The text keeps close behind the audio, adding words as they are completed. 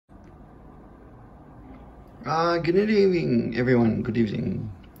Good evening, everyone. Good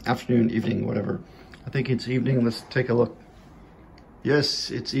evening, afternoon, evening, whatever. I think it's evening. Let's take a look.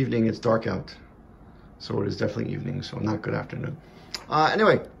 Yes, it's evening. It's dark out. So it is definitely evening, so not good afternoon.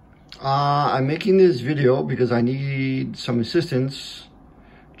 Anyway, I'm making this video because I need some assistance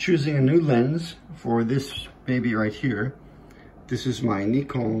choosing a new lens for this baby right here. This is my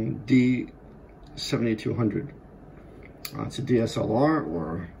Nikon D7200. It's a DSLR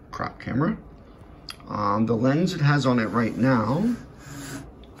or crop camera. The lens it has on it right now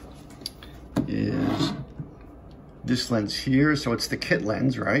is this lens here. So it's the kit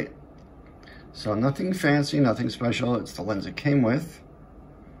lens, right? So nothing fancy, nothing special. It's the lens it came with.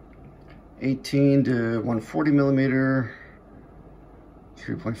 18 to 140 millimeter,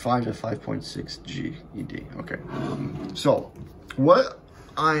 3.5 to 5.6 G ED. Okay. So what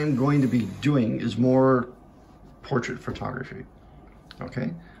I'm going to be doing is more portrait photography.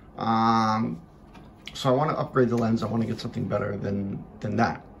 Okay. So I want to upgrade the lens. I want to get something better than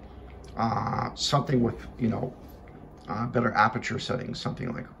that. Something with, better aperture settings,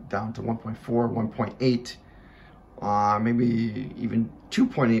 something like down to 1.4, 1.8, maybe even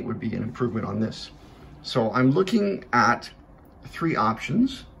 2.8 would be an improvement on this. So I'm looking at three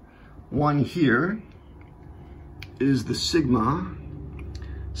options. One here is the Sigma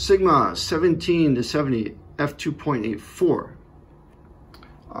 17 to 70 f2.84.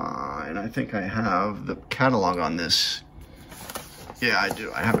 And I think I have the catalog on this. Yeah, I do.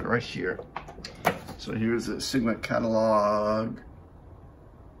 I have it right here. So here's the Sigma catalog.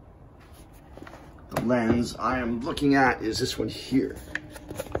 The lens I am looking at is this one here.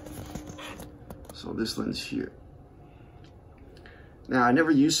 So this lens here. Now, I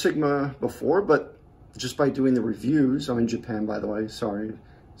never used Sigma before, but just by doing the reviews, I'm in Japan, by the way, sorry,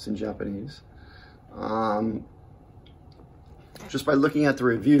 it's in Japanese. Just by looking at the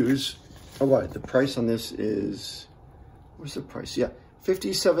reviews, the price on this is, where's the price? Yeah,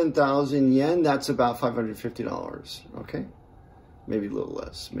 57,000 yen, that's about $550, okay? Maybe a little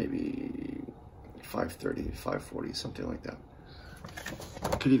less, maybe 530, 540, something like that.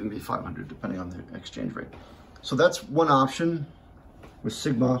 Could even be 500, depending on the exchange rate. So that's one option with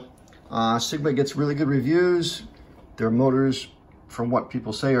Sigma. Sigma gets really good reviews. Their motors, from what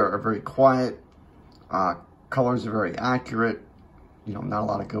people say, are very quiet. Colors are very accurate. Not a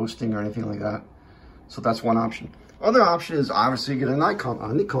lot of ghosting or anything like that. So that's one option. Other option is obviously get a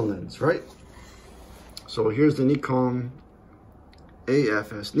Nikon lens, right? So here's the Nikon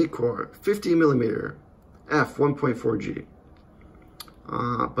AFS Nikon 50 millimeter f 1.4G.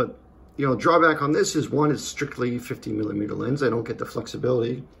 But drawback on this is one, it's strictly 50 millimeter lens. I don't get the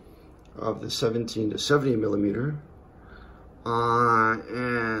flexibility of the 17 to 70 millimeter.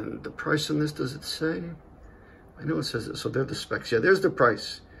 And the price on this, does it say? I know it says it, so they're the specs. Yeah, there's the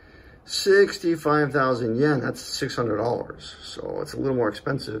price. 65,000 yen, that's $600. So it's a little more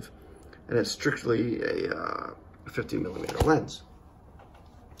expensive. And it's strictly a 50 millimeter lens.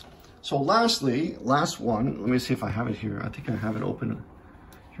 So lastly, last one, let me see if I have it here. I think I have it open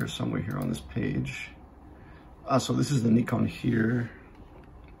here somewhere here on this page. So this is the Nikon here.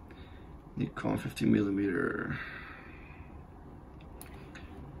 Nikon 50 millimeter.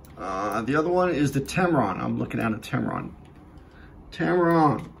 The other one is the Tamron. I'm looking at a Tamron.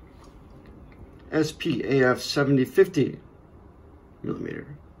 Tamron SPAF 7050 millimeter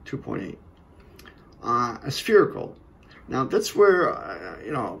 2.8. A spherical. Now that's where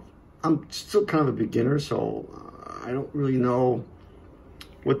I'm still kind of a beginner, so I don't really know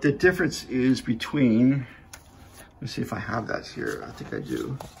what the difference is between. Let me see if I have that here. I think I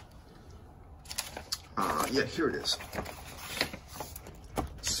do. Yeah, here it is.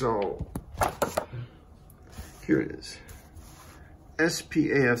 So here it is.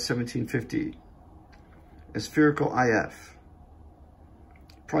 SPAF 1750. A spherical IF.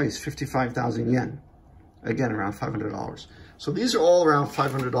 Price 55,000 yen. Again, around $500. So these are all around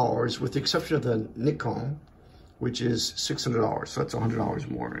 $500 with the exception of the Nikon, which is $600. So that's $100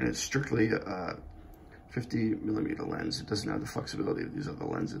 more. And it's strictly a 50 millimeter lens. It doesn't have the flexibility of these other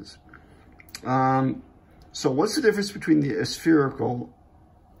lenses. So what's the difference between the spherical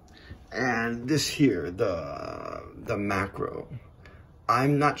and this here, the macro?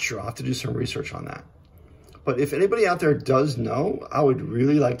 I'm not sure. I'll have to do some research on that. But if anybody out there does know, I would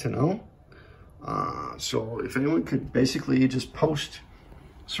really like to know. So if anyone could basically just post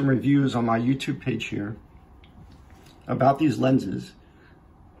some reviews on my YouTube page here about these lenses,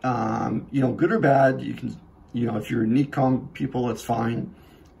 good or bad, you can, if you're Nikon people, that's fine.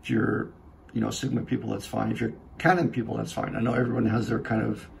 If you're, Sigma people, that's fine. If you're Canon people, that's fine. I know everyone has their kind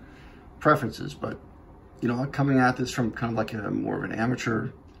of preferences, but, coming at this from kind of like more of an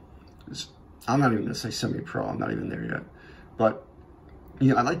amateur I'm not even gonna say semi-pro, I'm not even there yet. But, you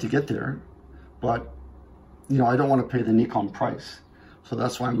know, I'd like to get there, but, you know, I don't want to pay the Nikon price. So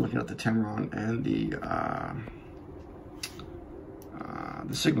that's why I'm looking at the Tamron and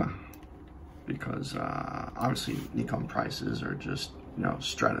the Sigma, because obviously Nikon prices are just, you know,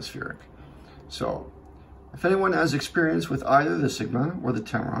 stratospheric. So if anyone has experience with either the Sigma or the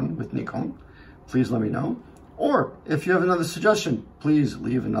Tamron with Nikon, please let me know. Or if you have another suggestion, please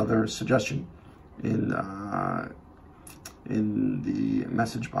leave another suggestion in the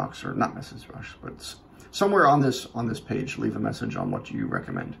message box, or not message box, but somewhere on this page. Leave a message on what you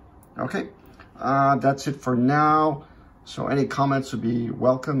recommend. Okay, that's it for now. So any comments would be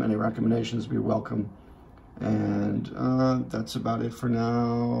welcome. Any recommendations would be welcome. And that's about it for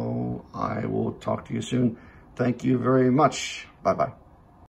now. I will talk to you soon. Thank you very much. Bye-bye.